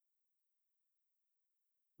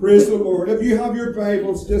Praise the Lord. If you have your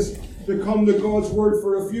Bibles, just to come to God's Word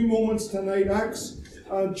for a few moments tonight, Acts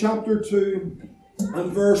chapter 2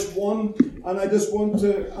 and verse 1. And I just want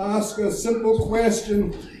to ask a simple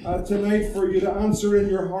question tonight for you to answer in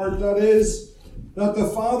your heart. That is, that the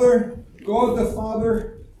Father, God the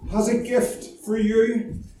Father, has a gift for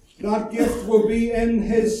you. That gift will be in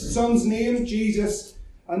His Son's name, Jesus.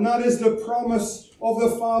 And that is the promise of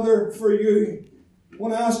the Father for you. I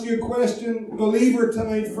want to ask you a question, believer,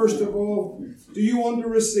 tonight, first of all. Do you want to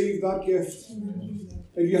receive that gift?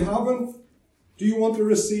 If you haven't, do you want to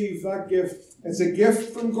receive that gift? It's a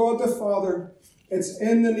gift from God the Father. It's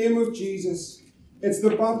in the name of Jesus. It's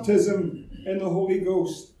the baptism in the Holy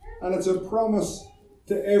Ghost. And it's a promise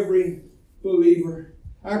to every believer.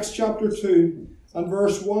 Acts chapter 2 and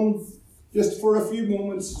verse 1, just for a few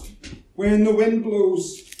moments. When the wind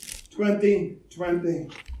blows, 2020.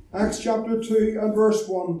 Acts chapter 2 and verse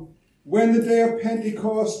 1. When the day of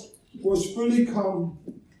Pentecost was fully come.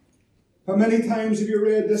 How many times have you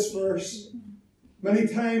read this verse? Many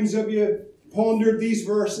times have you pondered these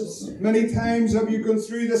verses? Many times have you gone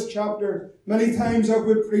through this chapter? Many times have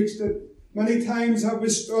we preached it? Many times have we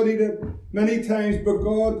studied it? Many times, but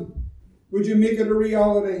God, would you make it a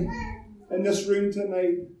reality in this room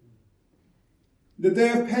tonight? The day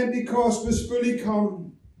of Pentecost was fully come.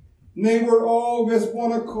 And they were all with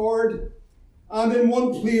one accord and in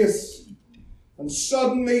one place. And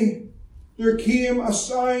suddenly there came a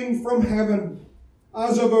sound from heaven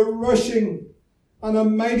as of a rushing and a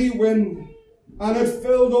mighty wind. And it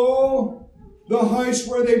filled all the house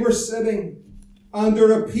where they were sitting. And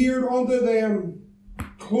there appeared unto them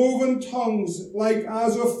cloven tongues like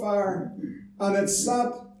as of fire. And it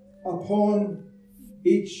sat upon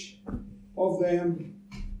each of them.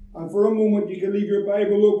 And for a moment, you can leave your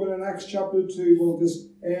Bible open in Acts chapter 2. We'll just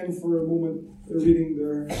end for a moment the reading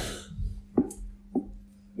there.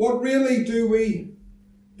 What really do we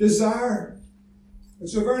desire?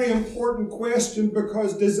 It's a very important question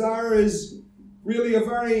because desire is really a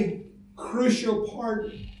very crucial part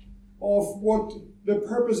of what the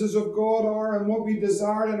purposes of God are and what we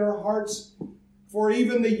desire in our hearts. For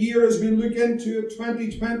even the year as we look into it,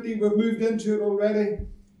 2020, we've moved into it already.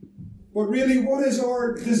 But really, what is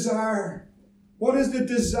our desire? What is the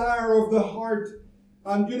desire of the heart?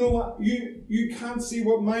 And you know what? You can't see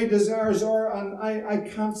what my desires are, and I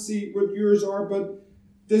can't see what yours are. But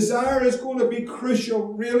desire is going to be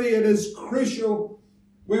crucial. Really, it is crucial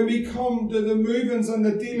when we come to the movings and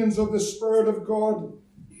the dealings of the Spirit of God.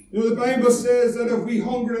 You know, the Bible says that if we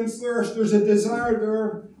hunger and thirst, there's a desire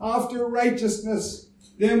there after righteousness,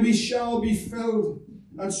 then we shall be filled.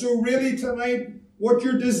 And so really tonight, what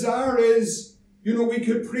your desire is, you know, we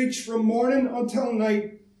could preach from morning until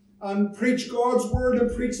night and preach God's Word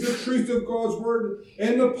and preach the truth of God's Word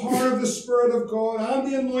in the power of the Spirit of God and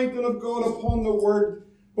the anointing of God upon the Word.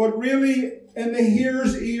 But really, in the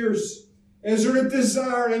hearer's ears, is there a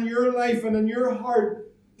desire in your life and in your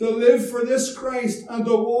heart to live for this Christ and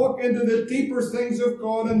to walk into the deeper things of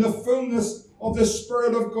God and the fullness of the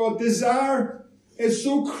Spirit of God? Desire is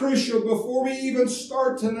so crucial. Before we even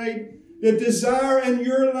start tonight, the desire in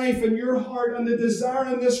your life and your heart and the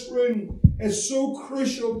desire in this room is so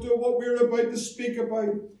crucial to what we're about to speak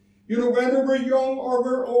about. You know, whether we're young or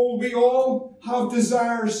we're old, we all have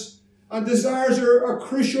desires. And desires are a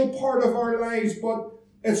crucial part of our lives. But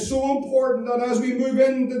it's so important that as we move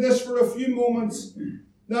into this for a few moments,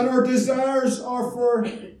 that our desires are for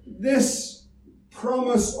this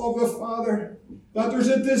promise of the Father. That there's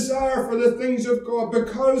a desire for the things of God.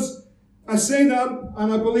 Because I say that,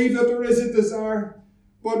 and I believe that there is a desire.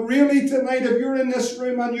 But really tonight, if you're in this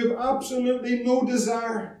room and you have absolutely no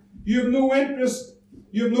desire, you have no interest,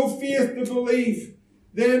 you have no faith to believe,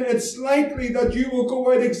 then it's likely that you will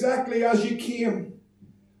go out exactly as you came.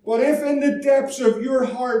 But if in the depths of your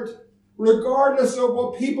heart, regardless of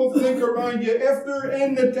what people think around you, if they're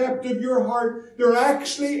in the depth of your heart, there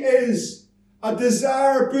actually is a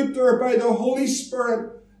desire put there by the Holy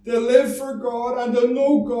Spirit to live for God and to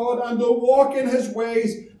know God and to walk in His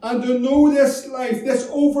ways and to know this life, this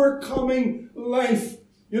overcoming life.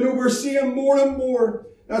 You know, we're seeing more and more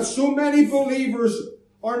that so many believers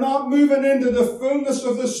are not moving into the fullness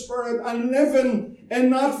of the Spirit and living in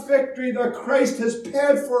that victory that Christ has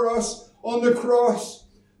paid for us on the cross.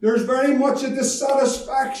 There's very much a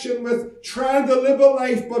dissatisfaction with trying to live a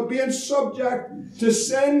life but being subject to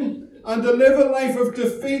sin and to live a life of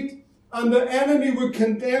defeat. And the enemy would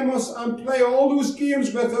condemn us and play all those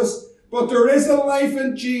games with us. But there is a life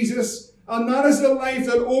in Jesus, And that is the life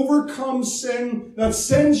that overcomes sin, that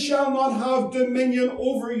sin shall not have dominion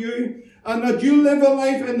over you, and that you live a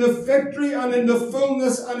life in the victory and in the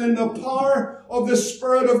fullness and in the power of the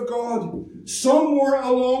Spirit of God. Somewhere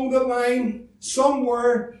along the line,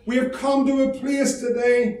 we have come to a place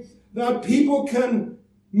today that people can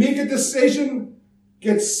make a decision,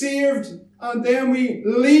 get saved, and then we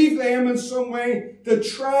leave them in some way to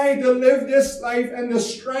try to live this life in the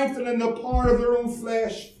strength and in the power of their own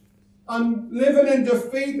flesh. And living in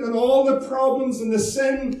defeat and all the problems and the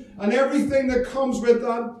sin and everything that comes with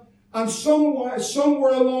that. And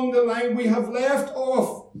somewhere along the line we have left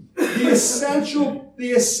off the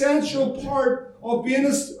essential part of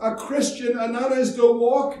being a Christian, and that is to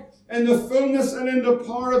walk in the fullness and in the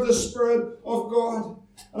power of the Spirit of God.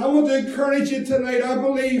 And I want to encourage you tonight. I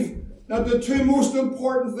believe that the two most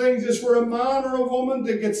important things is for a man or a woman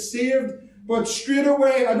to get saved, but straight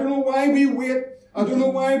away, I don't know why we wait. I don't know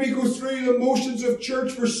why we go through the motions of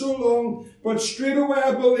church for so long, but straight away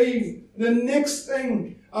I believe the next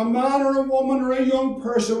thing, a man or a woman or a young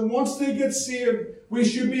person, once they get saved, we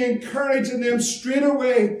should be encouraging them straight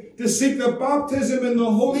away to seek the baptism in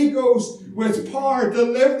the Holy Ghost with power to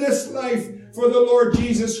live this life for the Lord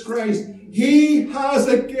Jesus Christ. He has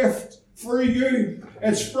a gift for you.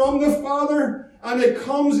 It's from the Father, and it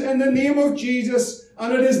comes in the name of Jesus,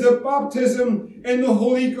 and it is the baptism in the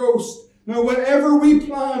Holy Ghost. Now, whatever we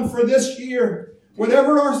plan for this year,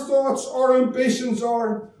 whatever our thoughts, our ambitions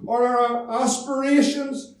are, or our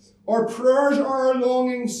aspirations, our prayers, or our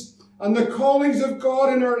longings, and the callings of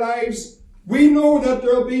God in our lives, we know that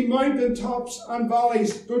there will be mountaintops and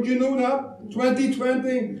valleys. Don't you know that?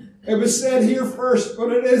 2020, it was said here first,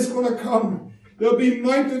 but it is going to come. There'll be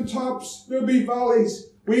mountaintops, there'll be valleys.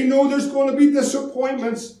 We know there's going to be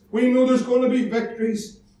disappointments. We know there's going to be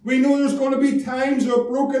victories. We know there's going to be times of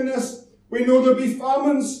brokenness. We know there'll be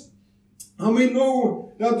famines, and we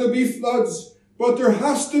know that there'll be floods. But there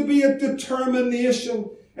has to be a determination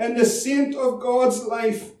in the saint of God's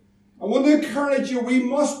life. I want to encourage you, we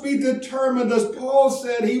must be determined. As Paul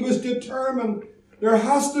said, he was determined. There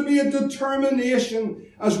has to be a determination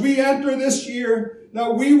as we enter this year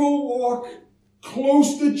that we will walk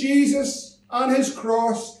close to Jesus and his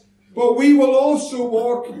cross, but we will also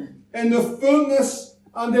walk in the fullness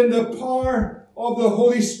and in the power of the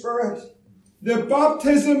Holy Spirit. The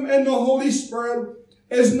baptism in the Holy Spirit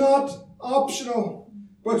is not optional,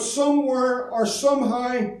 but somewhere or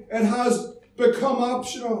somehow it has become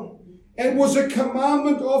optional. It was a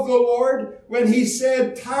commandment of the Lord when he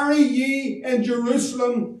said, "Tarry ye in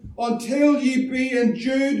Jerusalem until ye be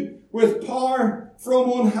endued with power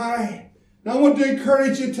from on high." Now I want to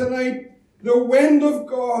encourage you tonight, the wind of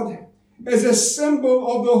God is a symbol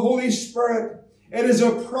of the Holy Spirit. It is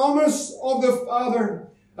a promise of the Father.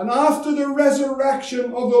 And after the resurrection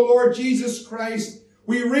of the Lord Jesus Christ,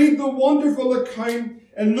 we read the wonderful account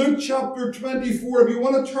in Luke chapter 24. If you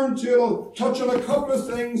want to turn to it, I'll touch on a couple of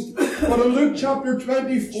things. But in Luke chapter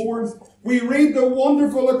 24, we read the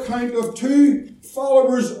wonderful account of two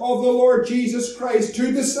followers of the Lord Jesus Christ,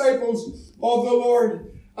 two disciples of the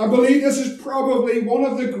Lord. I believe this is probably one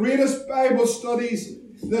of the greatest Bible studies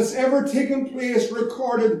that's ever taken place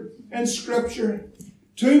recorded in Scripture.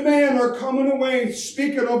 Two men are coming away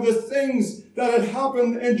speaking of the things that had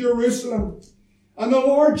happened in Jerusalem. And the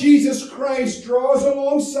Lord Jesus Christ draws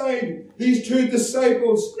alongside these two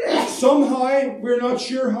disciples. Somehow, we're not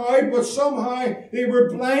sure how, but somehow they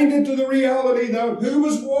were blinded to the reality that who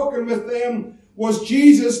was walking with them was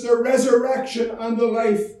Jesus, the resurrection and the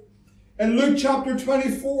life. In Luke chapter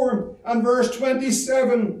 24 and verse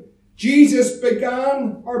 27, Jesus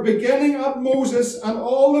beginning at Moses and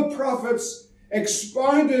all the prophets,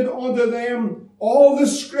 expounded unto them all the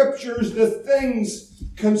scriptures, the things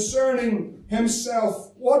concerning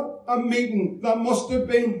himself. What a meeting that must have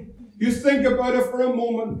been. You think about it for a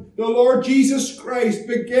moment. The Lord Jesus Christ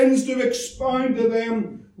begins to expound to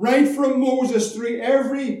them right from Moses through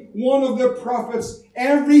every one of the prophets,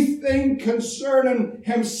 everything concerning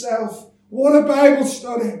himself. What a Bible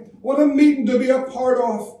study. What a meeting to be a part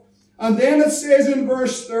of. And then it says in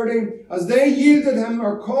verse 30, as they yielded him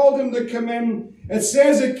or called him to come in, it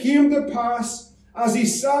says it came to pass, as he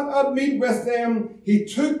sat at meat with them, he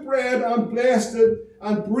took bread and blessed it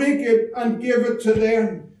and brake it and gave it to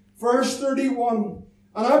them. Verse 31.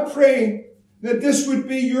 And I pray that this would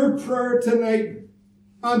be your prayer tonight.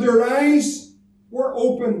 And their eyes were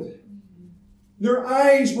opened. Their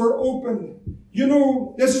eyes were opened. You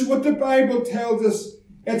know, this is what the Bible tells us.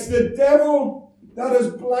 It's the devil that has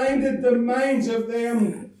blinded the minds of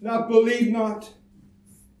them that believe not.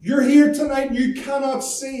 You're here tonight and you cannot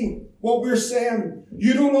see what we're saying.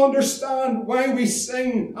 You don't understand why we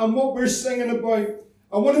sing and what we're singing about.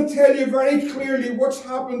 I want to tell you very clearly what's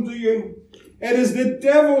happened to you. It is the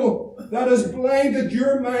devil that has blinded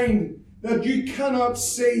your mind that you cannot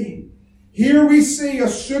see. Here we see a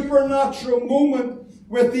supernatural moment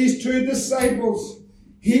with these two disciples.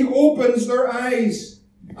 He opens their eyes.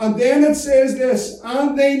 And then it says this,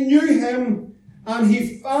 and they knew him, and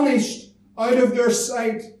he vanished out of their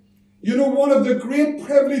sight. You know, one of the great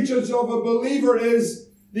privileges of a believer is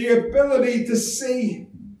the ability to see,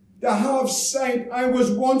 to have sight. I was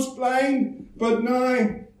once blind, but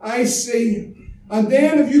now I see. And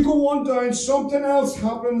then if you go on down, something else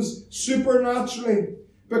happens supernaturally.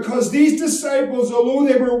 Because these disciples, although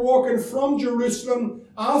they were walking from Jerusalem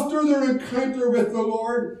after their encounter with the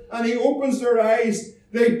Lord, and he opens their eyes,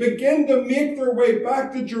 they begin to make their way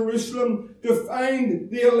back to Jerusalem to find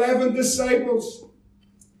the 11 disciples.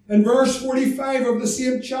 In verse 45 of the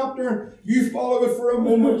same chapter, you follow it for a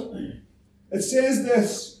moment. It says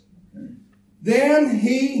this, Then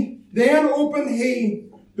opened he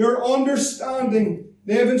their understanding.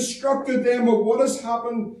 They have instructed them of what has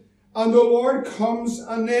happened, and the Lord comes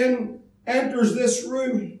and then enters this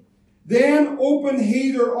room. Then opened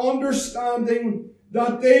he their understanding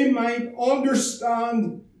that they might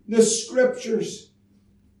understand the Scriptures.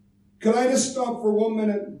 Can I just stop for 1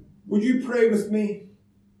 minute? Would you pray with me?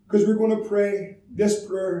 Because we're going to pray this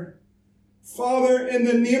prayer. Father, in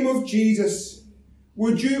the name of Jesus,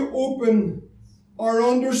 would you open our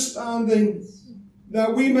understanding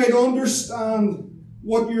that we might understand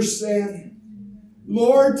what you're saying?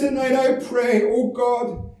 Lord, tonight I pray, oh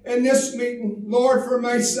God, in this meeting, Lord, for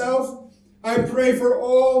myself, I pray for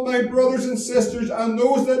all my brothers and sisters and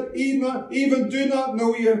those that even do not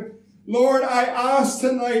know you. Lord, I ask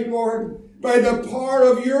tonight, Lord, by the power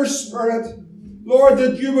of your Spirit, Lord,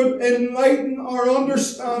 that you would enlighten our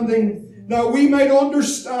understanding, that we might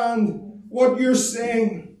understand what you're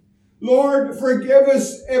saying. Lord, forgive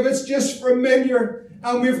us if it's just familiar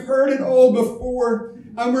and we've heard it all before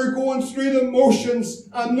and we're going through the motions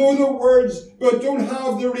and know the words but don't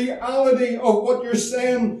have the reality of what you're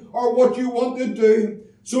saying or what you want to do.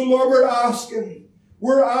 So Lord, we're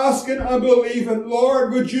asking and believing.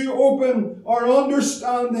 Lord, would you open our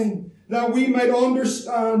understanding that we might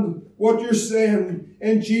understand what you're saying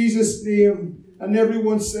in Jesus' name. And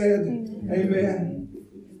everyone said, Amen.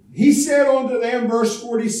 He said unto them, verse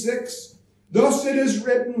 46, Thus it is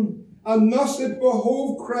written, and thus it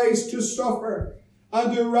behoved Christ to suffer,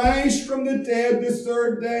 and to rise from the dead the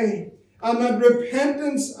third day, and that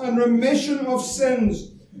repentance and remission of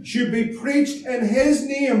sins should be preached in his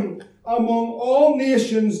name among all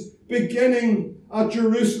nations, beginning at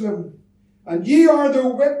Jerusalem. And ye are the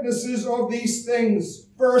witnesses of these things.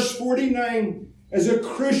 Verse 49 is a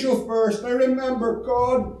crucial verse. Now remember,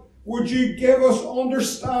 God, would you give us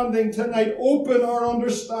understanding tonight? Open our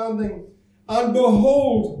understanding. And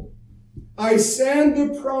behold, I send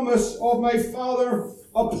the promise of my Father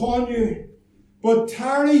upon you. But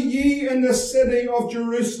tarry ye in the city of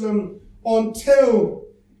Jerusalem until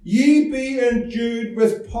ye be endued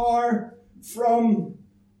with power from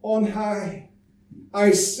on high.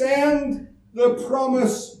 I send the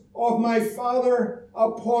promise of my Father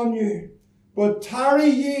upon you. But tarry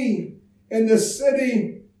ye in the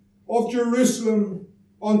city of Jerusalem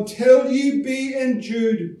until ye be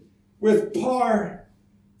endued with power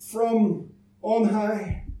from on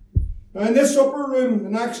high. Now in this upper room,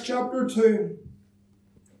 in Acts chapter 2,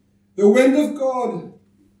 the wind of God,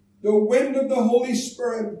 the wind of the Holy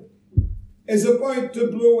Spirit is about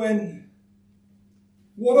to blow in.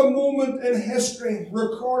 What a moment in history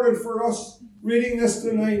recorded for us reading this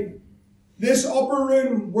tonight. This upper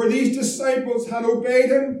room where these disciples had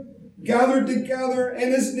obeyed him, gathered together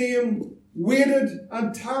in his name, waited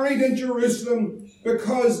and tarried in Jerusalem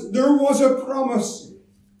because there was a promise.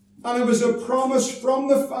 And it was a promise from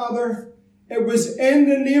the Father. It was in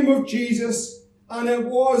the name of Jesus. And it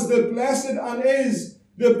was the blessed and is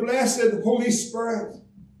the blessed Holy Spirit.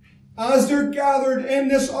 As they're gathered in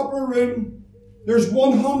this upper room, there's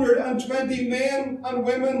 120 men and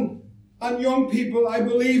women and young people. I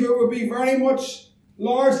believe it would be very much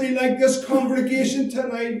largely like this congregation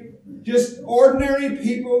tonight. Just ordinary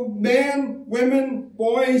people, men, women,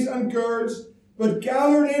 boys and girls, but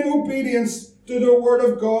gathered in obedience to the Word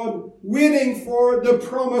of God, waiting for the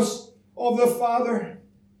promise of the Father.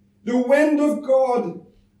 The wind of God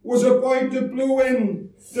was about to blow in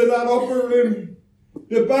to that upper room.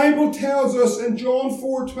 The Bible tells us in John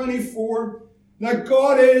 4:24 that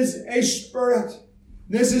God is a spirit.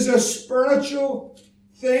 This is a spiritual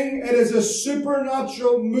thing. It is a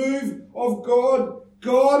supernatural move of God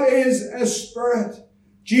God is a spirit.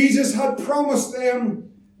 Jesus had promised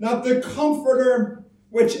them that the Comforter,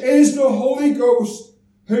 which is the Holy Ghost,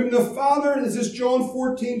 whom the Father, this is John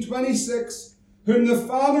 14:26, whom the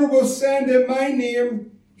Father will send in my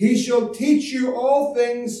name, he shall teach you all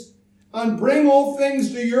things, and bring all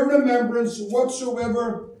things to your remembrance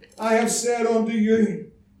whatsoever I have said unto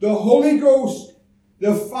you. The Holy Ghost,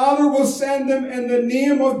 the Father will send them in the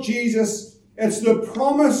name of Jesus. It's the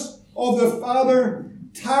promise of the Father.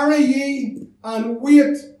 Tarry ye and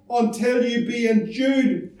wait until ye be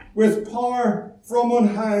endued with power from on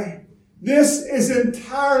high. This is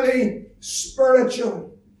entirely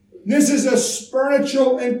spiritual. This is a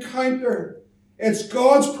spiritual encounter. It's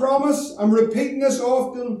God's promise. I'm repeating this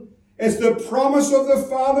often. It's the promise of the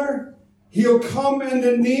Father. He'll come in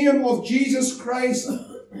the name of Jesus Christ.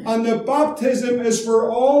 And the baptism is for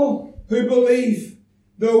all who believe.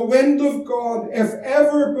 The wind of God, if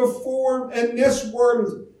ever before in this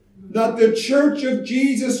world, that the Church of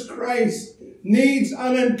Jesus Christ needs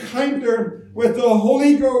an encounter with the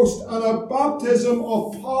Holy Ghost and a baptism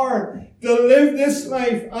of power to live this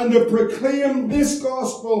life and to proclaim this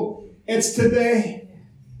gospel, it's today.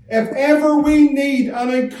 If ever we need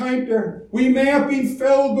an encounter, we may have been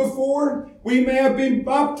filled before, we may have been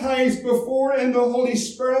baptized before in the Holy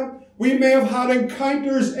Spirit, we may have had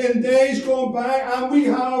encounters in days gone by, and we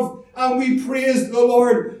have, and we praise the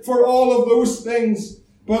Lord for all of those things.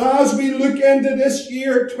 But as we look into this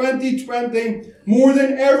year, 2020, more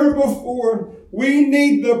than ever before, we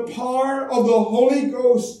need the power of the Holy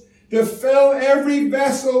Ghost to fill every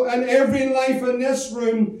vessel and every life in this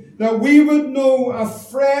room, that we would know a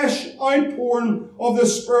fresh outpouring of the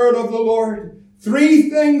Spirit of the Lord. 3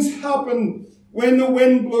 things happen when the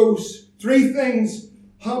wind blows. 3 things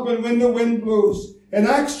happen when the wind blows. In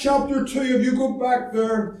Acts chapter 2, if you go back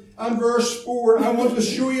there and verse 4, I want to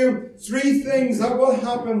show you 3 things that will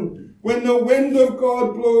happen when the wind of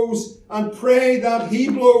God blows, and pray that he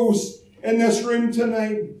blows in this room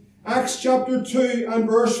tonight. Acts chapter 2 and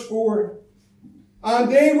verse 4.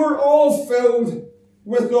 And they were all filled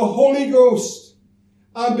with the Holy Ghost,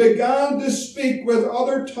 and began to speak with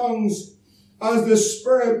other tongues as the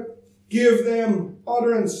Spirit gave them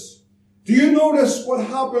utterance. Do you notice what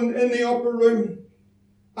happened in the upper room?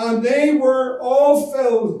 And they were all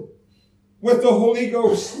filled with the Holy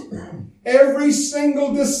Ghost. Every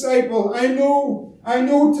single disciple. I know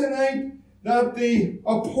tonight that the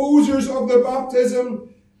opposers of the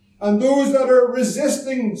baptism and those that are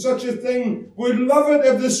resisting such a thing would love it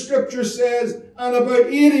if the Scripture says, and about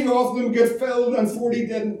 80 of them get filled and 40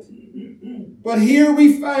 didn't. But here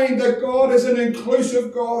we find that God is an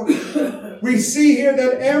inclusive God. We see here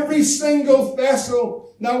that every single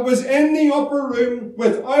vessel that was in the upper room,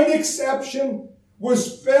 without exception,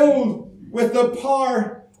 was filled with the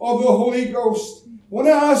power of the Holy Ghost. I want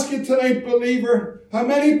to ask you tonight, believer, how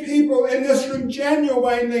many people in this room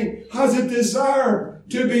genuinely has a desire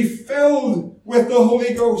to be filled with the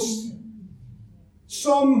Holy Ghost?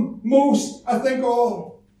 Some, most, I think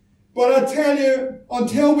all. But I tell you,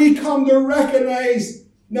 until we come to recognize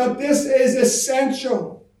that this is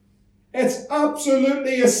essential, it's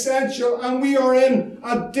absolutely essential, and we are in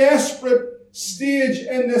a desperate stage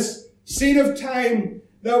in this seat of time,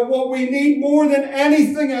 that what we need more than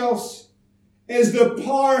anything else is the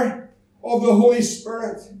power of the Holy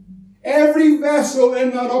Spirit. Every vessel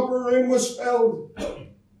in that upper room was filled,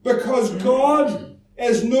 because God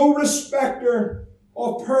is no respecter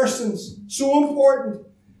of persons. So important.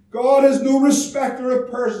 God is no respecter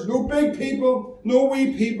of persons. No big people, no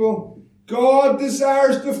wee people. God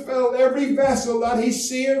desires to fill every vessel that he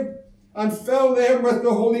saved and fill them with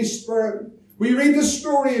the Holy Spirit. We read the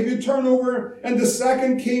story, if you turn over into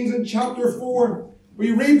 2 Kings in chapter 4,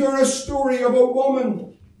 we read there a story of a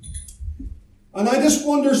woman. And I just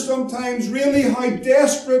wonder sometimes really how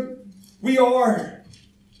desperate we are.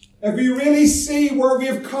 If we really see where we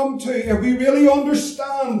have come to, if we really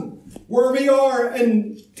understand where we are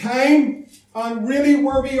in time, and really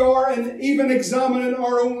where we are in even examining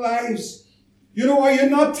our own lives. You know, are you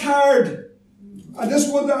not tired? I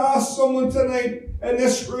just want to ask someone tonight in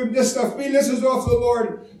this room, this stuff, feel this is off the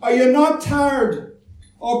Lord. Are you not tired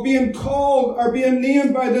of being called or being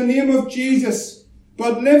named by the name of Jesus,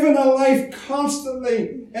 but living a life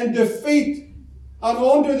constantly in defeat and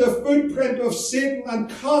under the footprint of Satan, and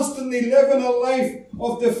constantly living a life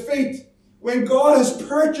of defeat, when God has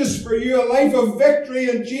purchased for you a life of victory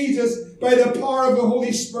in Jesus by the power of the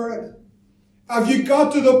Holy Spirit? Have you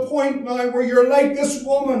got to the point now where you're like this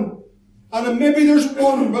woman? And maybe there's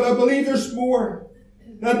one, but I believe there's more.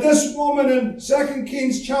 That this woman in 2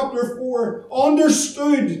 Kings chapter 4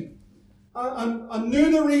 understood and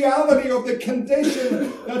knew the reality of the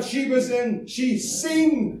condition that she was in. She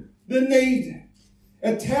seen the need.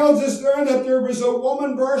 It tells us there that there was a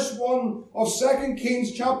woman, verse 1 of 2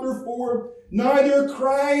 Kings chapter 4. Now there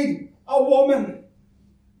cried a woman.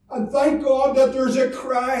 And thank God that there's a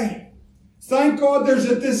cry. Thank God there's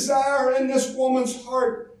a desire in this woman's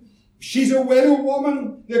heart. She's a widow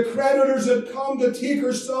woman. The creditors had come to take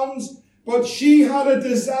her sons, but she had a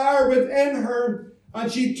desire within her,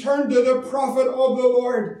 and she turned to the prophet of the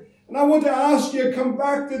Lord. And I want to ask you, come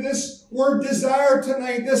back to this word desire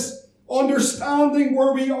tonight, this understanding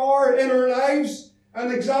where we are in our lives,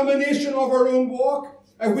 an examination of our own walk.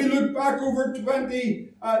 If we look back over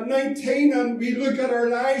 2019 and we look at our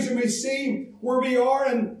lives and we see where we are,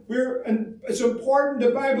 and it's important,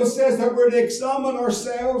 the Bible says that we're to examine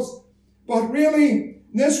ourselves. But really,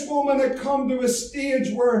 this woman had come to a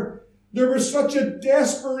stage where there was such a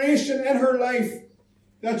desperation in her life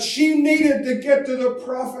that she needed to get to the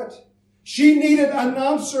prophet. She needed an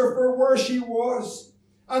answer for where she was.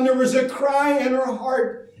 And there was a cry in her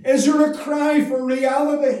heart. Is there a cry for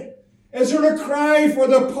reality? Is there a cry for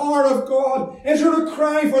the power of God? Is there a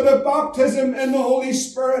cry for the baptism in the Holy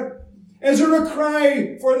Spirit? Is there a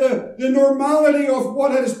cry for the normality of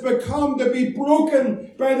what has become to be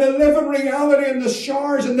broken by the living reality and the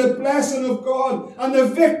showers and the blessing of God and the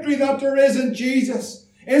victory that there is in Jesus?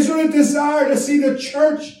 Is there a desire to see the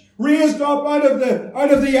church raised up out of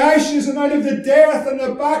the ashes and out of the death and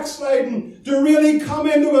the backsliding, to really come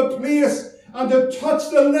into a place and to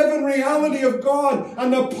touch the living reality of God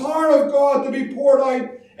and the power of God to be poured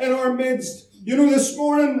out in our midst? You know, this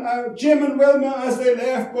morning, Jim and Wilma, as they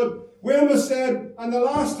left, but Wilma said, and the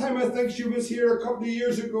last time I think she was here a couple of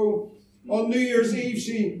years ago, on New Year's Eve,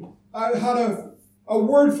 she had a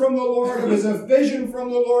word from the Lord. It was a vision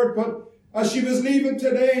from the Lord, but as she was leaving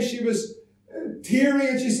today, she was teary,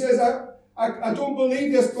 and she says, I don't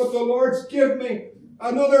believe this, but the Lord's given me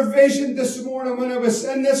another vision this morning when I was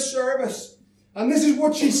in this service. And this is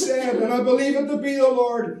what she said, and I believe it to be the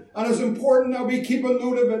Lord, and it's important that we keep a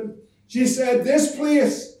note of it. She said, this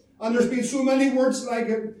place, and there's been so many words like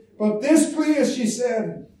it, but this place, she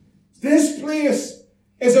said, this place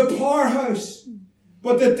is a powerhouse.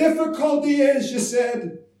 But the difficulty is, she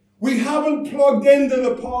said, we haven't plugged into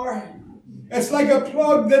the power. It's like a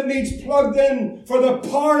plug that needs plugged in for the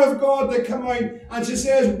power of God to come out. And she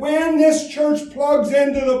says, when this church plugs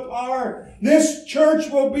into the power, this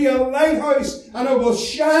church will be a lighthouse and it will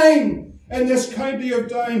shine in this county of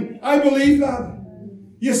Down. I believe that.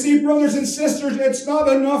 You see, brothers and sisters, it's not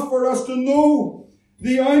enough for us to know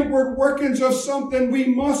the outward workings of something. We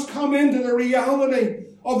must come into the reality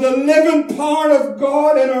of the living power of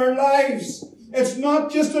God in our lives. It's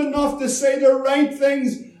not just enough to say the right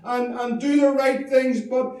things and do the right things,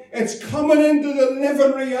 but it's coming into the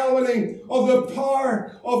living reality of the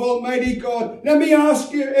power of Almighty God. Let me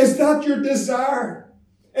ask you, is that your desire?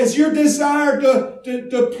 Is your desire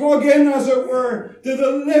to plug in, as it were, to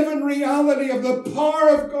the living reality of the power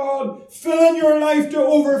of God, filling your life to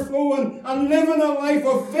overflowing and living a life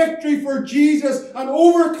of victory for Jesus and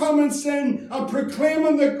overcoming sin and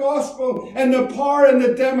proclaiming the gospel and the power and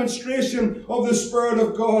the demonstration of the Spirit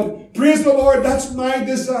of God? Praise the Lord, that's my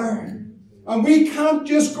desire. And we can't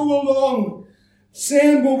just go along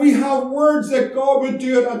saying, well, we have words that God would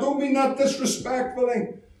do it. I don't mean that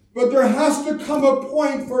disrespectfully. But there has to come a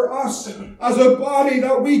point for us as a body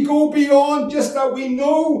that we go beyond just that we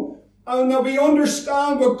know and that we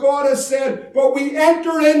understand what God has said, but we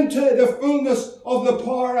enter into the fullness of the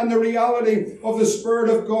power and the reality of the Spirit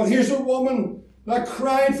of God. Here's a woman that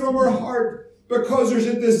cried from her heart because there's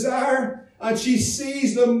a desire, and she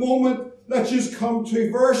sees the moment that she's come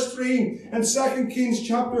to. Verse 3 in 2 Kings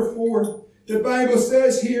chapter 4, the Bible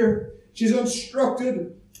says here, she's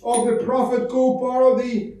instructed of the prophet, go borrow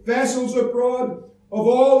the vessels abroad of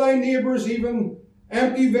all thy neighbours, even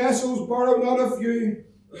empty vessels, borrow not a few.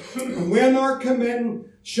 And when thou come in,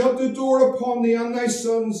 shut the door upon thee and thy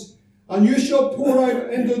sons, and you shall pour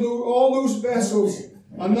out into all those vessels,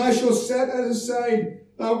 and thou shalt set aside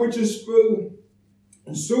that which is full.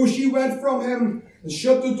 And so she went from him, and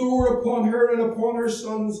shut the door upon her and upon her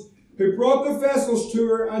sons, who brought the vessels to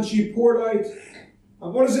her, and she poured out.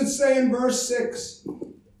 And what does it say in verse 6?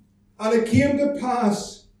 And it came to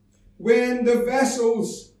pass, when the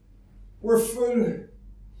vessels were full,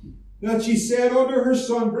 that she said unto her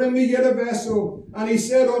son, bring me yet a vessel. And he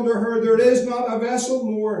said unto her, there is not a vessel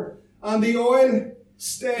more. And the oil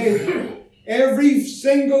stayed. Every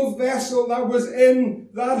single vessel that was in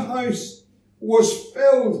that house was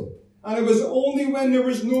filled. And it was only when there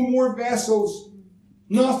was no more vessels,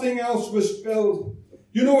 nothing else was filled.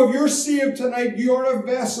 You know, if you're saved tonight, you're a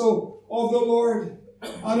vessel of the Lord.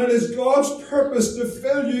 And it is God's purpose to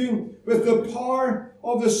fill you with the power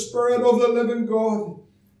of the Spirit of the living God.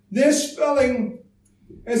 This filling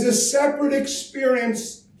is a separate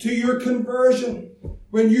experience to your conversion.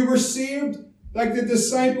 When you were saved, like the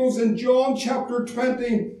disciples in John chapter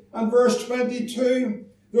 20 and verse 22,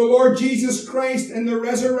 the Lord Jesus Christ in the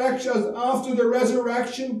resurrection, after the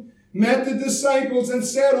resurrection, met the disciples and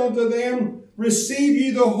said unto them, receive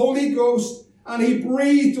ye the Holy Ghost, and he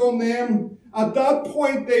breathed on them. At that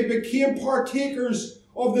point they became partakers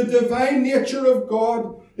of the divine nature of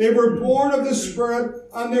God. They were born of the Spirit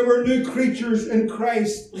and they were new creatures in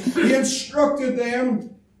Christ. He instructed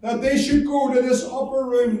them that they should go to this upper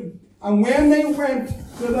room. And when they went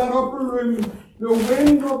to that upper room, the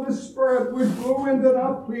wind of the Spirit would blow into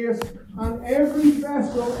that place, and every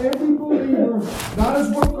vessel, every believer, that is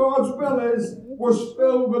what God's will is, was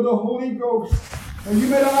filled with the Holy Ghost. And you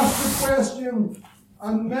might ask the question,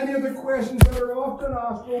 and many of the questions that are often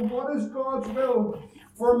asked, well, what is God's will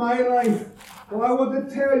for my life? Well, I want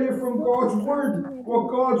to tell you from God's Word what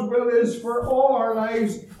God's will is for all our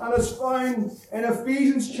lives, and it's found in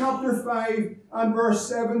Ephesians chapter 5 and verse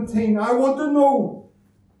 17. I want to know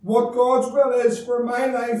what God's will is for my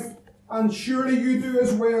life, and surely you do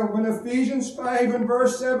as well. When Ephesians 5 and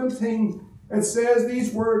verse 17, it says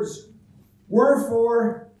these words,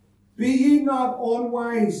 wherefore, be ye not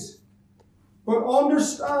unwise, but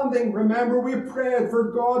understanding. Remember, we prayed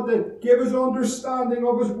for God to give us understanding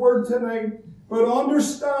of His Word tonight. But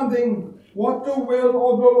understanding what the will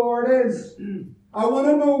of the Lord is. I want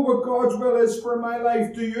to know what God's will is for my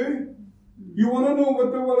life. Do you? You want to know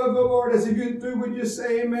what the will of the Lord is? If you do, would you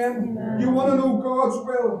say amen? Amen. You want to know God's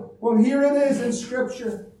will? Well, here it is in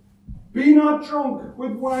Scripture. Be not drunk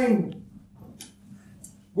with wine,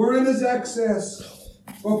 wherein is excess,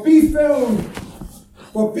 but be filled.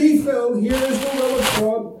 But be filled, here is the will of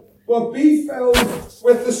God, but be filled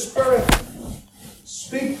with the Spirit.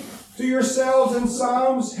 Speak to yourselves in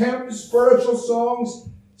psalms, hymns, spiritual songs,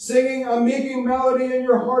 singing and making melody in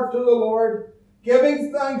your heart to the Lord,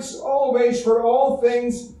 giving thanks always for all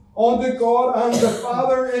things unto God and the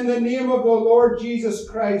Father in the name of the Lord Jesus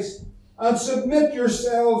Christ, and submit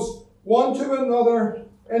yourselves one to another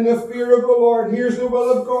in the fear of the Lord. Here's the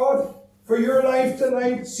will of God for your life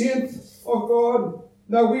tonight, saint of God.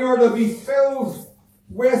 Now we are to be filled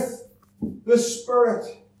with the Spirit.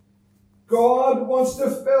 God wants to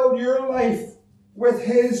fill your life with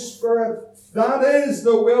His Spirit. That is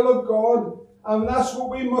the will of God, and that's what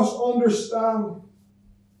we must understand.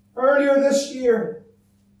 Earlier this year,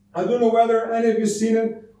 I don't know whether any of you have seen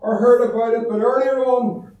it or heard about it, but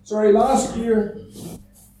last year,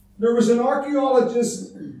 there was an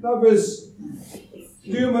archaeologist that was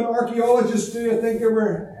doing what archaeologists do. I think they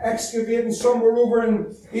were excavating somewhere over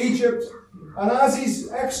in Egypt. And as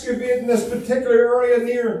he's excavating this particular area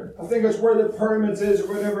near, I think it's where the pyramids is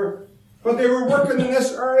or whatever, but they were working in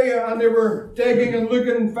this area and they were digging and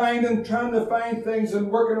looking and finding, trying to find things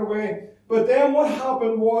and working away. But then what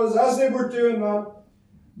happened was, as they were doing that,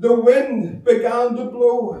 the wind began to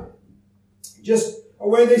blow. Just a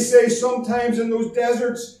way they say sometimes in those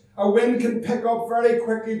deserts, a wind can pick up very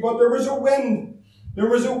quickly, but there was a wind. There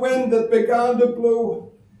was a wind that began to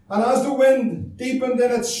blow. And as the wind deepened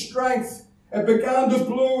in its strength, it began to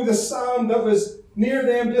blow the sand that was near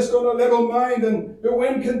them, just on a little mound, and the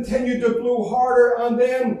wind continued to blow harder. And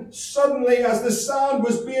then suddenly, as the sand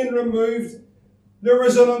was being removed, there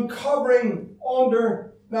was an uncovering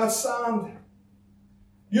under that sand.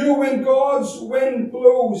 You know, when God's wind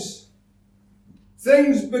blows,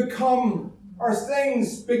 things begin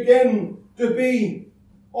to be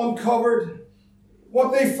uncovered.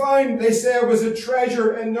 What they found, they say, was a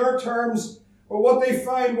treasure in their terms. But what they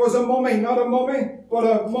found was a mummy, not a mummy, but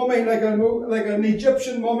a mummy like an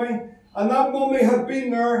Egyptian mummy. And that mummy had been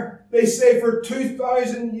there, they say, for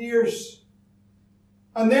 2,000 years.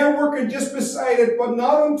 And they're working just beside it, but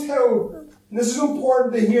not until, and this is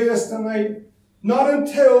important to hear this tonight, not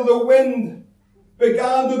until the wind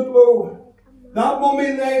began to blow. That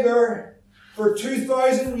mummy lay there for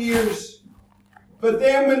 2,000 years. But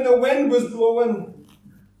then when the wind was blowing,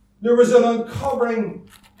 there was an uncovering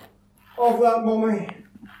of that mummy.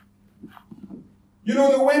 You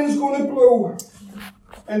know, the wind's going to blow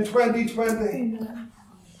in 2020.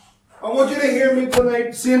 I want you to hear me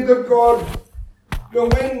tonight, saint of God. The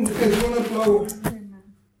wind is going to blow.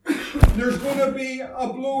 There's going to be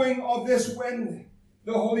a blowing of this wind,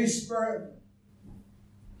 the Holy Spirit.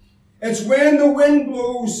 It's when the wind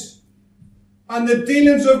blows and the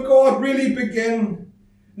dealings of God really begin,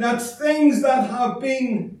 that things that have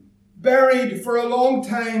been buried for a long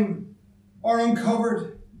time are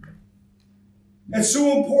uncovered. It's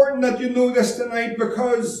so important that you know this tonight,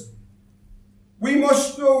 because we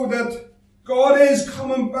must know that God is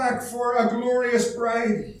coming back for a glorious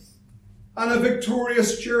bride and a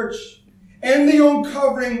victorious church. In the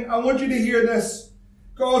uncovering, I want you to hear this.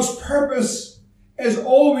 God's purpose is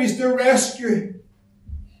always to rescue.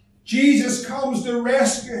 Jesus comes to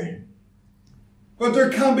rescue. But there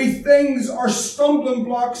can be things or stumbling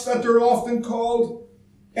blocks that they're often called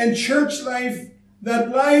in church life that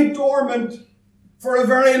lie dormant for a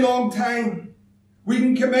very long time. We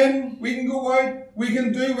can come in, we can go out, we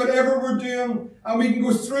can do whatever we're doing, and we can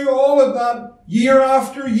go through all of that year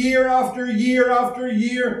after year after year after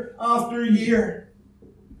year after year.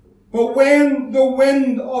 But when the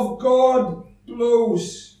wind of God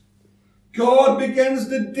blows, God begins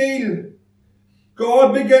to deal.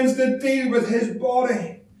 God begins to deal with his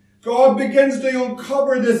body. God begins to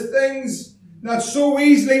uncover the things that so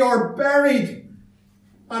easily are buried.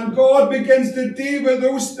 And God begins to deal with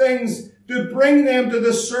those things to bring them to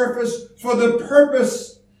the surface for the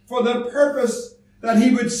purpose that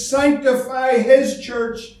he would sanctify his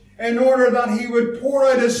church in order that he would pour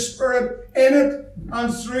out his Spirit in it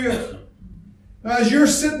and through it. Now, as you're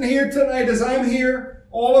sitting here tonight, as I'm here,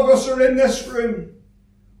 all of us are in this room.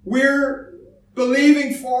 We're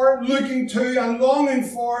believing for, looking to, and longing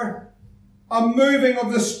for a moving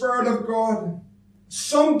of the Spirit of God.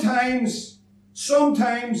 Sometimes,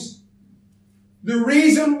 the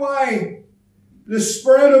reason why the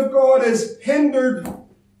Spirit of God is hindered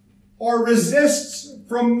or resists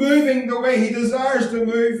from moving the way he desires to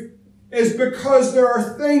move is because there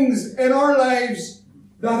are things in our lives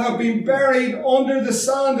that have been buried under the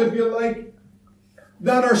sand, if you like,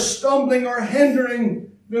 that are stumbling or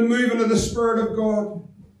hindering the moving of the Spirit of God.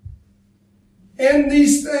 In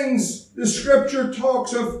these things, the Scripture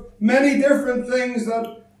talks of many different things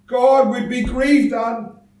that God would be grieved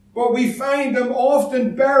at, but we find them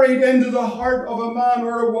often buried into the heart of a man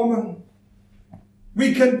or a woman.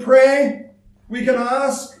 We can pray, we can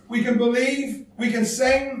ask, we can believe, we can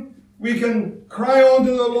sing, we can cry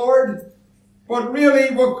unto the Lord, but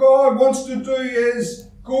really what God wants to do is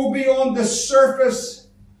go beyond the surface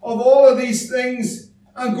of all of these things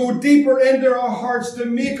and go deeper into our hearts to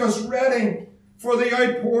make us ready for the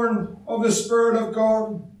outpouring of the Spirit of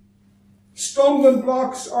God. Stumbling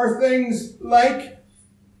blocks are things like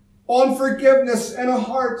unforgiveness in a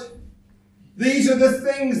heart. These are the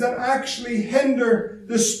things that actually hinder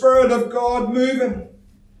the Spirit of God moving.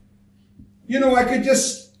 You know, I could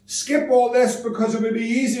just skip all this because it would be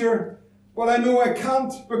easier, but I know I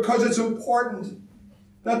can't because it's important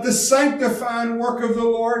that the sanctifying work of the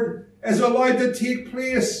Lord is allowed to take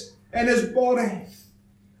place in his body.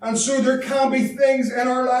 And so there can be things in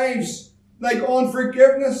our lives like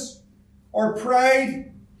unforgiveness or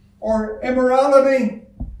pride or immorality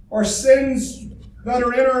or sins that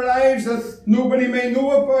are in our lives that nobody may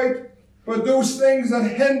know about, but those things that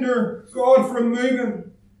hinder God from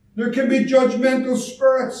moving. There can be judgmental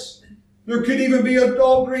spirits. There could even be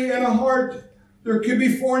adultery in a heart. There could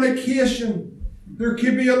be fornication. There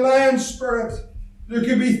could be a lying spirit. There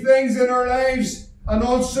could be things in our lives, an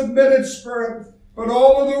unsubmitted spirit. But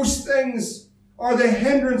all of those things are the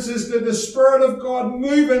hindrances to the Spirit of God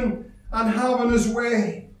moving and having his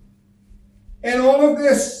way. In all of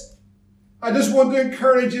this, I just want to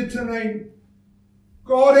encourage you tonight.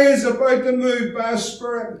 God is about to move by his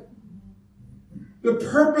Spirit. The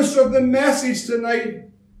purpose of the message tonight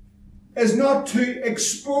is not to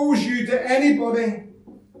expose you to anybody,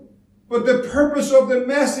 but the purpose of the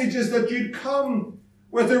message is that you'd come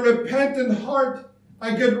with a repentant heart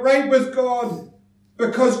and get right with God,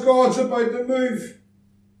 because God's about to move.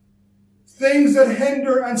 Things that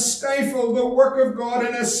hinder and stifle the work of God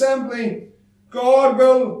in assembly, God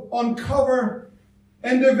will uncover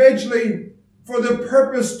individually for the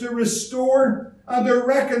purpose to restore and to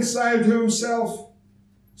reconcile to himself.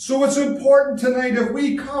 So it's important tonight, if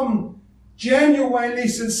we come genuinely,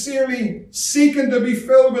 sincerely seeking to be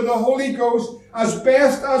filled with the Holy Ghost as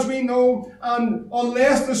best as we know, and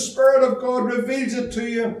unless the Spirit of God reveals it to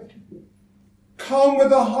you, come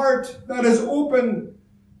with a heart that is open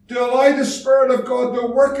to allow the Spirit of God to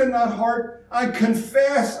work in that heart and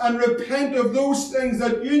confess and repent of those things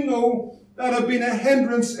that you know that have been a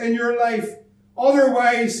hindrance in your life.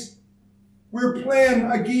 Otherwise, we're playing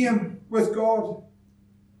a game with God.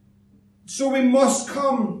 So we must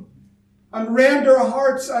come and rend our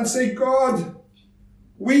hearts and say, God,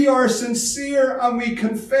 we are sincere and we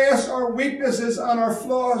confess our weaknesses and our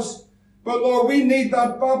flaws. But Lord, we need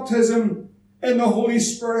that baptism in the Holy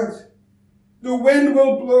Spirit. The wind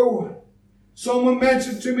will blow. Someone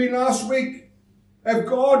mentioned to me last week, if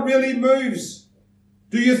God really moves,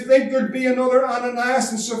 Do you think there'd be another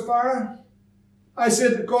Ananias and Sapphira? I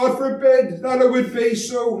said, God forbid that it would be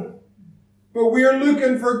so. But we're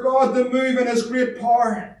looking for God to move in His great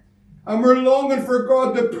power. And we're longing for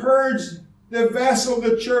God to purge the vessel,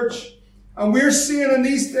 the church. And we're seeing in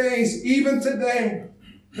these days, even today,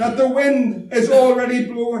 that the wind is already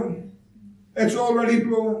blowing. It's already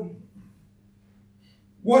blowing.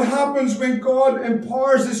 What happens when God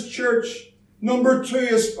empowers His church? Number 2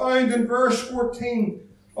 is found in verse 14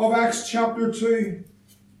 of Acts chapter 2.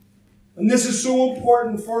 And this is so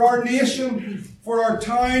important for our nation, for our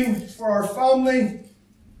town, for our family,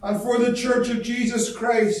 and for the Church of Jesus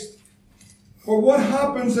Christ. But what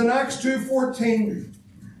happens in Acts 2:14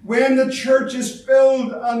 when the church is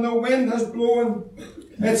filled and the wind has blown?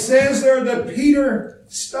 It says there that Peter,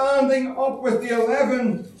 standing up with the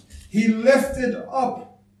 11, he lifted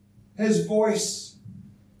up his voice.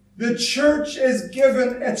 The church is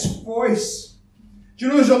given its voice. Do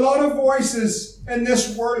you know there's a lot of voices in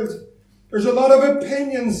this world? There's a lot of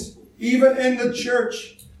opinions, even in the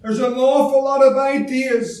church. There's an awful lot of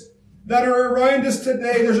ideas that are around us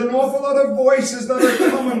today. There's an awful lot of voices that are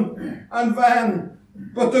coming and van.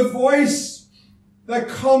 But the voice that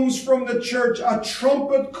comes from the church, a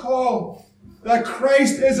trumpet call that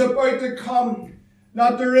Christ is about to come,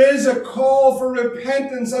 that there is a call for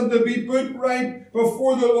repentance and to be put right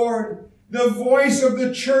before the Lord. The voice of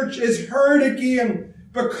the church is heard again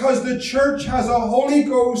because the church has a Holy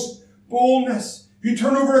Ghost boldness. If you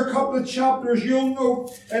turn over a couple of chapters, you'll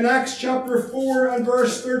note in Acts chapter 4 and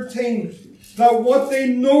verse 13 that what they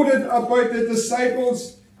noted about the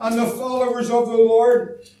disciples and the followers of the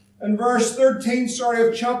Lord. In verse 13,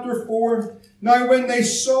 of chapter 4, now when they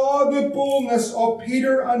saw the boldness of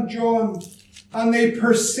Peter and John, and they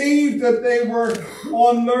perceived that they were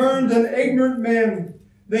unlearned and ignorant men,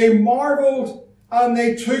 they marveled and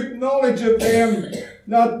they took knowledge of them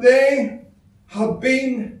that they had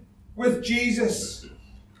been with Jesus.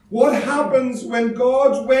 What happens when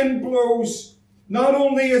God's wind blows? Not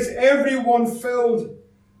only is everyone filled,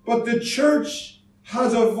 but the church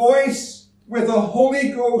has a voice with a Holy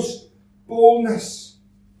Ghost boldness.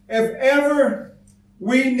 If ever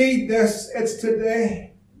we need this, it's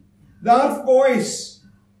today. That voice,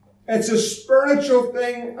 it's a spiritual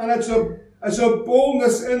thing and it's a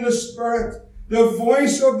boldness in the Spirit. The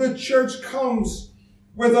voice of the church comes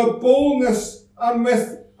with a boldness and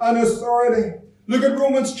with an authority. Look at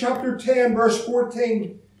Romans chapter 10, verse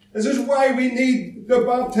 14. This is why we need the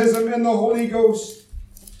baptism in the Holy Ghost.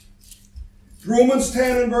 Romans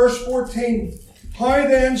 10 and verse 14. How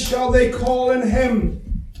then shall they call in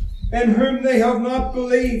Him in whom they have not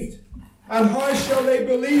believed? And how shall they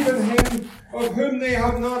believe in Him of whom they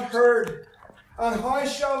have not heard? And how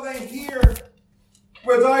shall they hear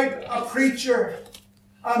without a preacher?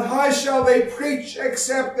 And how shall they preach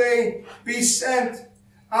except they be sent?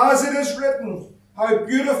 As it is written, how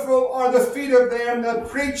beautiful are the feet of them that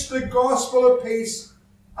preach the gospel of peace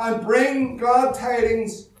and bring glad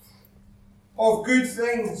tidings of good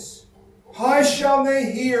things. How shall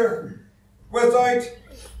they hear without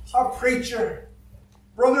a preacher?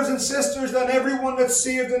 Brothers and sisters, and everyone that's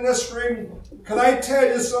saved in this room, can I tell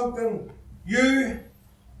you something? You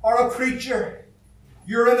are a preacher.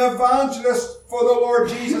 You're an evangelist for the Lord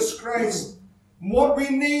Jesus Christ. And what we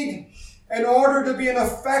need in order to be an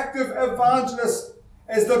effective evangelist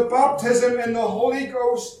is the baptism in the Holy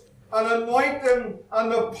Ghost, an anointing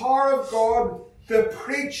and the power of God to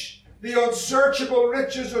preach the unsearchable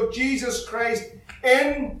riches of Jesus Christ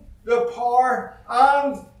in the power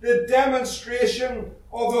and the demonstration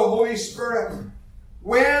of the Holy Spirit.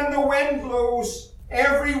 When the wind blows,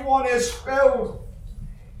 everyone is filled,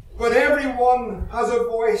 but everyone has a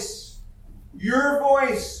voice. Your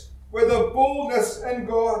voice with a boldness in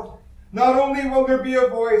God. Not only will there be a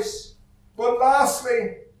voice, but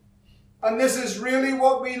lastly, and this is really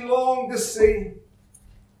what we long to see,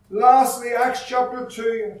 lastly, Acts chapter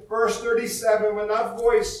 2, verse 37, when that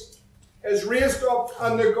voice is raised up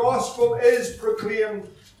and the gospel is proclaimed.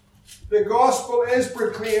 The gospel is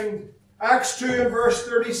proclaimed. Acts 2 and verse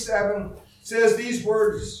 37 says these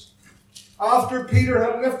words. After Peter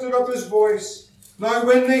had lifted up his voice, now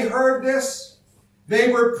when they heard this,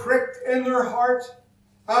 they were pricked in their heart,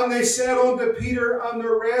 and they said unto Peter and the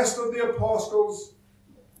rest of the apostles,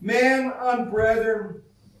 Men and brethren,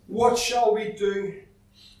 what shall we do?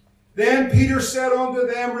 Then Peter said unto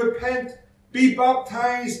them, Repent, be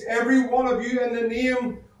baptized, every one of you, in the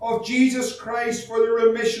name of Jesus Christ for the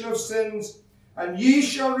remission of sins, and ye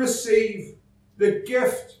shall receive the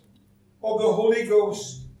gift of the Holy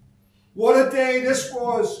Ghost. What a day this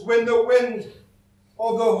was when the wind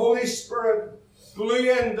of the Holy Spirit blew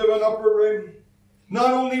into an upper room.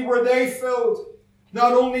 Not only were they filled,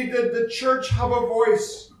 not only did the church have a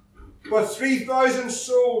voice, but 3,000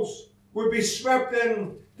 souls would be swept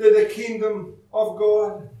in to the kingdom of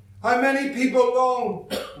God. How many people long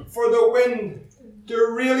for the wind to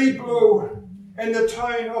really blow in the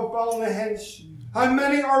town of Ballynahinch? How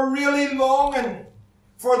many are really longing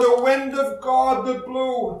for the wind of God to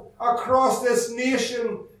blow across this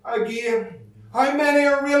nation again? How many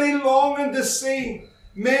are really longing to see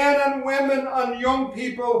men and women and young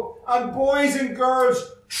people and boys and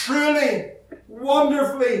girls truly,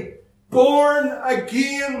 wonderfully born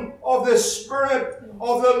again of the Spirit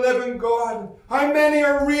of the living God? How many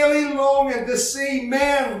are really longing to see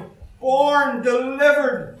men born,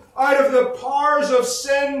 delivered out of the powers of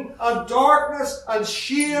sin and darkness and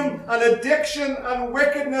shame and addiction and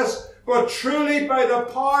wickedness, but truly by the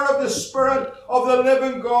power of the Spirit of the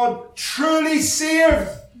living God, truly saved,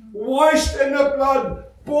 washed in the blood,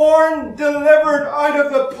 born, delivered out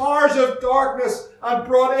of the powers of darkness and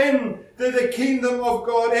brought in to the kingdom of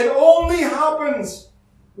God. It only happens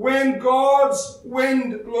when God's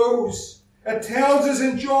wind blows. It tells us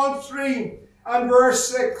in John 3 and verse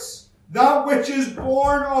 6, that which is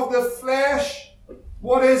born of the flesh,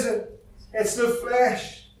 what is it? It's the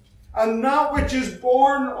flesh. And that which is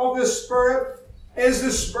born of the Spirit is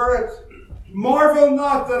the Spirit. Marvel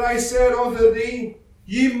not that I said unto thee,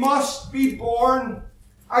 ye must be born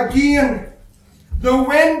again. The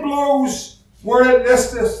wind blows where it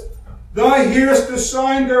listeth. Thou hearest the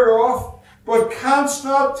sound thereof, but canst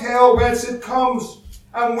not tell whence it comes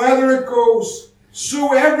and whither it goes.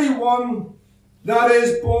 So everyone that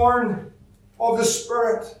is born of the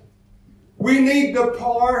Spirit. We need the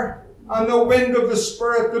power and the wind of the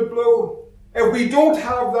Spirit to blow. If we don't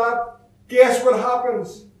have that, guess what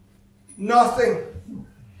happens? Nothing.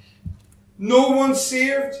 No one's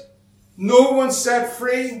saved. No one's set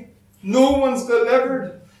free. No one's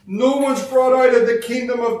delivered. No one's brought out of the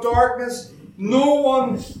kingdom of darkness. No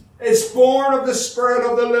one is born of the Spirit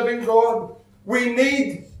of the living God. We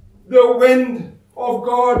need the wind of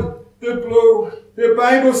God to blow. The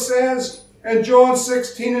Bible says in John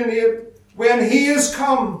 16 and 8, when he is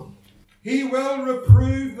come, he will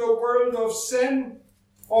reprove the world of sin,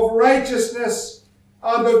 of righteousness,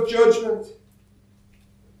 and of judgment.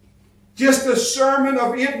 Just a sermon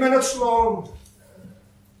of 8 minutes long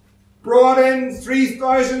brought in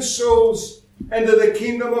 3,000 souls into the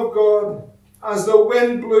kingdom of God as the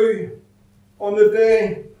wind blew on the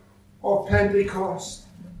day of Pentecost.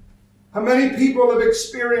 How many people have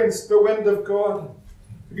experienced the wind of God?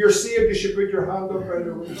 If you're saved, you should put your hand up right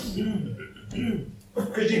away.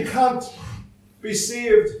 Because you can't be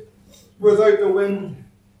saved without the wind.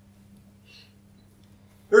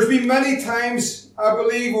 There's been many times, I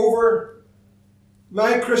believe, over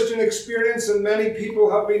my Christian experience, and many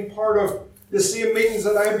people have been part of the same meetings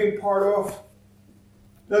that I've been part of,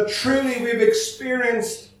 that truly we've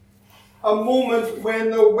experienced a moment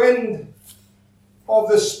when the wind of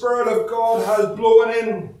the Spirit of God has blown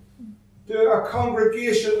in to a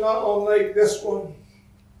congregation not unlike this one.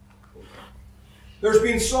 There's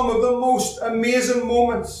been some of the most amazing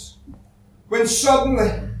moments when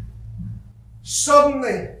suddenly,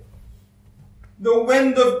 the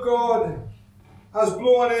wind of God has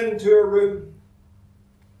blown into a room.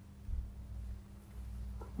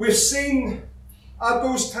 We've seen at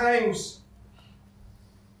those times,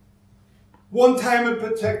 one time in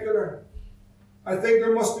particular, I think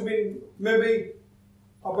there must have been maybe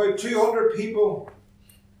about 200 people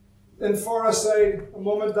in Forestside, a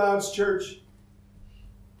mum and dad's church.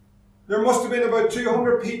 There must have been about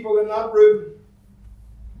 200 people in that room.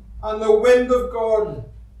 And the wind of God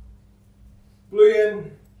blew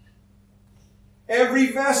in. Every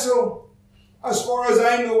vessel, as far as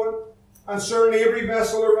I know it, and certainly every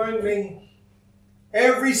vessel around me,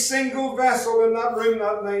 every single vessel in that room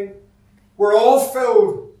that night, were all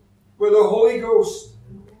filled with the Holy Ghost.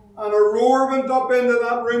 And a roar went up into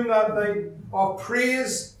that room that night of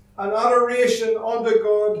praise and adoration unto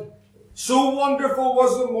God. So wonderful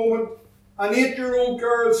was the moment. An 8-year-old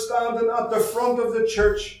girl standing at the front of the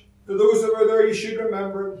church. For those that were there, you should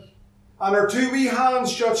remember it. And her 2 wee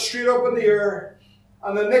hands shot straight up in the air.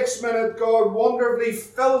 And the next minute, God wonderfully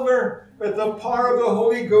filled her with the power of the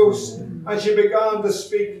Holy Ghost. And she began to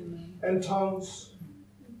speak in tongues.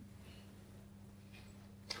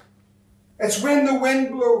 It's when the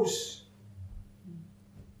wind blows.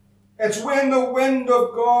 It's when the wind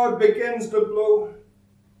of God begins to blow.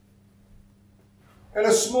 In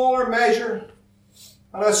a smaller measure,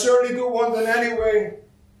 and I certainly don't want in any way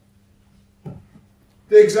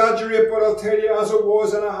to exaggerate, but I'll tell you as it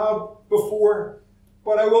was, and I have before,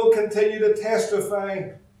 but I will continue to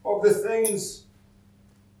testify of the things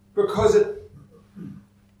because it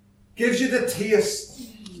gives you the taste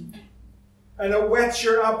and it whets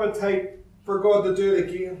your appetite for God to do it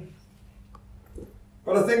again.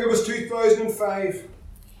 But I think it was 2005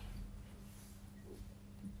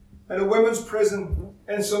 in a women's prison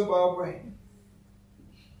in Zimbabwe.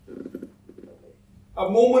 A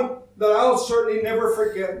moment that I'll certainly never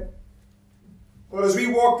forget. But as we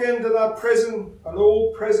walked into that prison, an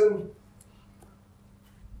old prison,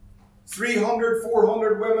 300,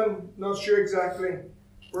 400 women, not sure exactly,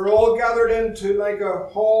 were all gathered into like a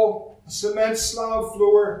hall, a cement slab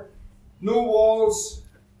floor, no walls,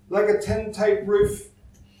 like a tin type roof.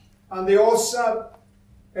 And they all sat.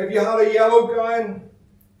 If you had a yellow gown,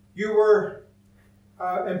 you were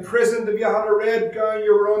imprisoned. If you had a red gown,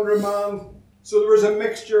 you were on remand. So there was a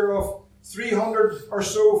mixture of 300 or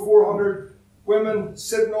so, 400 women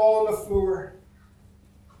sitting all on the floor.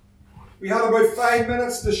 We had about 5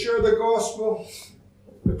 minutes to share the gospel.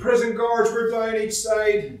 The prison guards were down each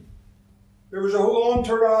side. There was a whole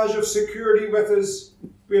entourage of security with us.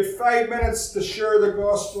 We had 5 minutes to share the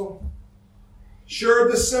gospel. Share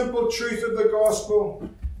the simple truth of the gospel.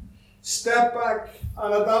 Step back,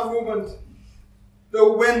 and at that moment,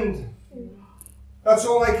 the wind, that's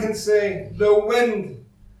all I can say, the wind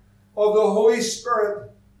of the Holy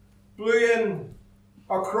Spirit blew in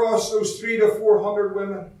across those 300 to 400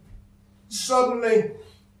 women. Suddenly,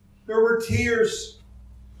 there were tears.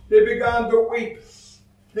 They began to weep.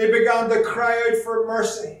 They began to cry out for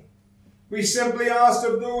mercy. We simply asked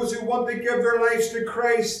of those who want to give their lives to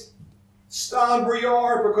Christ, stand where you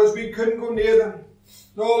are, because we couldn't go near them.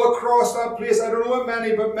 And all across that place, I don't know how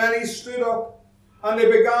many, but many stood up and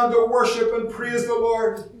they began to worship and praise the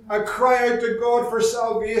Lord and cry out to God for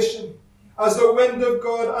salvation as the wind of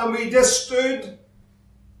God. And we just stood.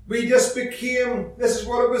 We just became, this is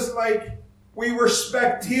what it was like. We were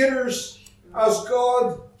spectators as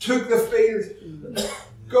God took the field.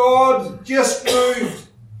 God just moved.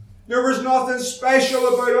 There was nothing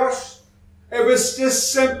special about us. It was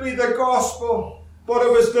just simply the gospel. But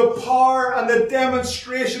it was the power and the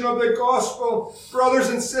demonstration of the gospel. Brothers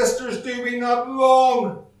and sisters, do we not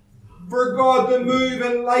long for God to move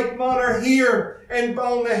in like manner here in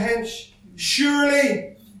Ballynahinch?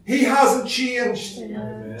 Surely He hasn't changed.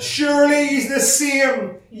 Amen. Surely He's the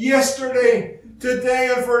same yesterday,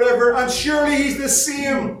 today and forever. And surely He's the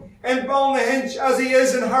same in Ballynahinch as He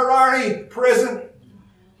is in Harare prison.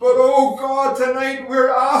 But oh God, tonight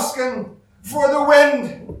we're asking for the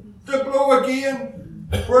wind to blow again.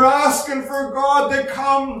 We're asking for God to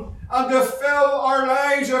come and to fill our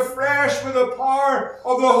lives afresh with the power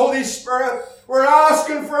of the Holy Spirit. We're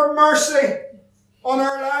asking for mercy on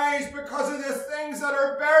our lives because of the things that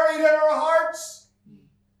are buried in our hearts.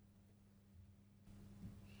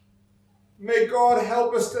 May God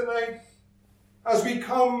help us tonight as we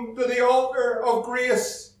come to the altar of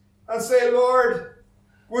grace and say, Lord,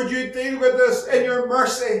 would you deal with us in your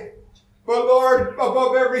mercy? But Lord,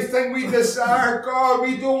 above everything we desire, God,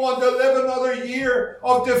 we don't want to live another year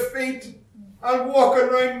of defeat and walking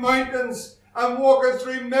around mountains and walking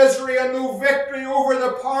through misery and no victory over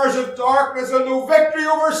the powers of darkness and no victory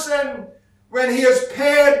over sin when He has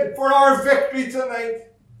paid for our victory tonight.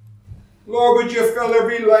 Lord, would you fill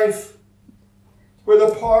every life with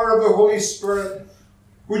the power of the Holy Spirit?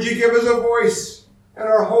 Would you give us a voice in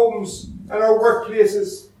our homes, in our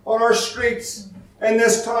workplaces, on our streets? In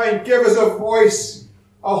this time, give us a voice,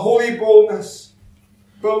 a holy boldness.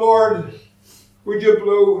 But Lord, would you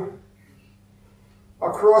blow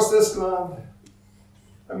across this land,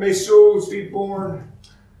 and may souls be born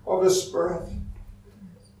of the Spirit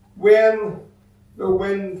when the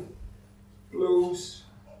wind blows.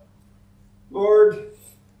 Lord,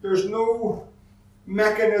 there's no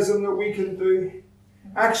mechanism that we can do.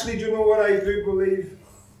 Actually, do you know what I do believe?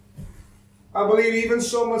 I believe even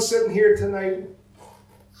someone sitting here tonight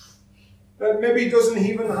that maybe doesn't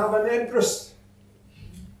even have an interest.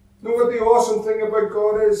 You know what the awesome thing about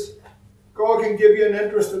God is? God can give you an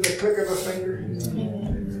interest at the click of a finger.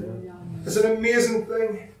 It's an amazing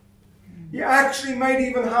thing. You actually might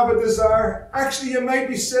even have a desire. Actually, you might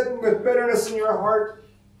be sitting with bitterness in your heart.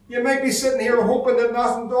 You might be sitting here hoping that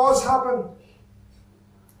nothing does happen.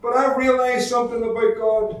 But I've realized something about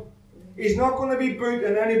God. He's not going to be put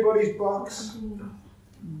in anybody's box.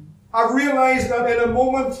 I've realized that in a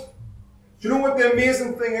moment, do you know what the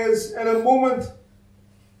amazing thing is? In a moment,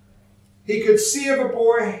 He could save a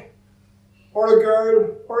boy or a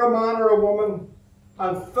girl or a man or a woman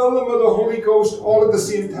and fill them with the Holy Ghost all at the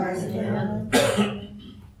same time. Yeah.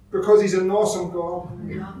 Because He's an awesome God.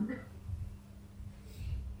 Yeah.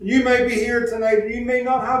 You may be here tonight and you may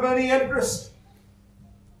not have any interest.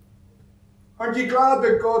 Aren't you glad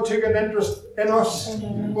that God took an interest in us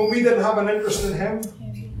when we didn't have an interest in Him?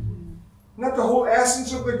 Isn't that the whole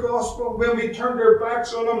essence of the gospel? When we turned our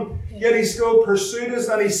backs on Him, yet He still pursued us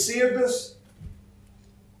and He saved us.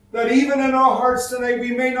 That even in our hearts tonight,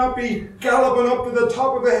 we may not be galloping up to the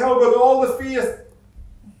top of the hill with all the faith.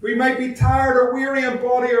 We might be tired or weary in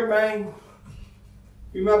body or mind.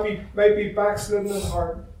 We might be backslidden in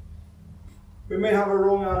heart. We may have a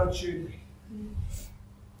wrong attitude.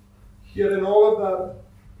 Yet in all of that,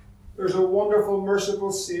 there's a wonderful,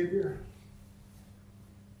 merciful Saviour.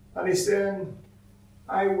 And He's saying,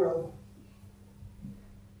 I will.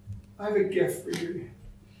 I have a gift for you.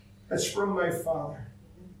 It's from my Father.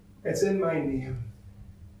 It's in my name.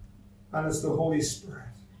 And it's the Holy Spirit.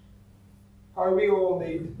 How we all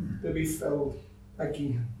need to be filled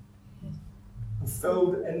again. And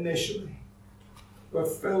filled initially. But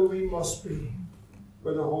filled we must be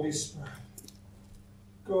with the Holy Spirit.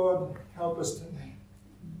 God, help us tonight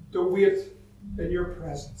to wait in your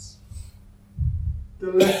presence.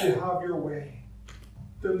 To let you have your way.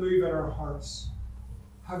 To move in our hearts.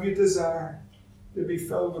 Have you desire to be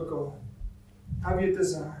filled with God? Have you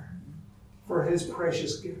desire for His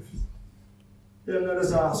precious gift? Then let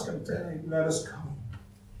us ask Him tonight. Let us come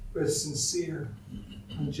with sincere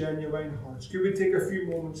and genuine hearts. Could we take a few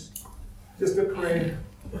moments just to pray?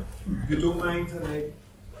 If you don't mind tonight.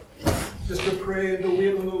 Just to pray and to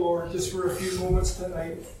wait on the Lord just for a few moments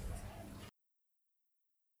tonight.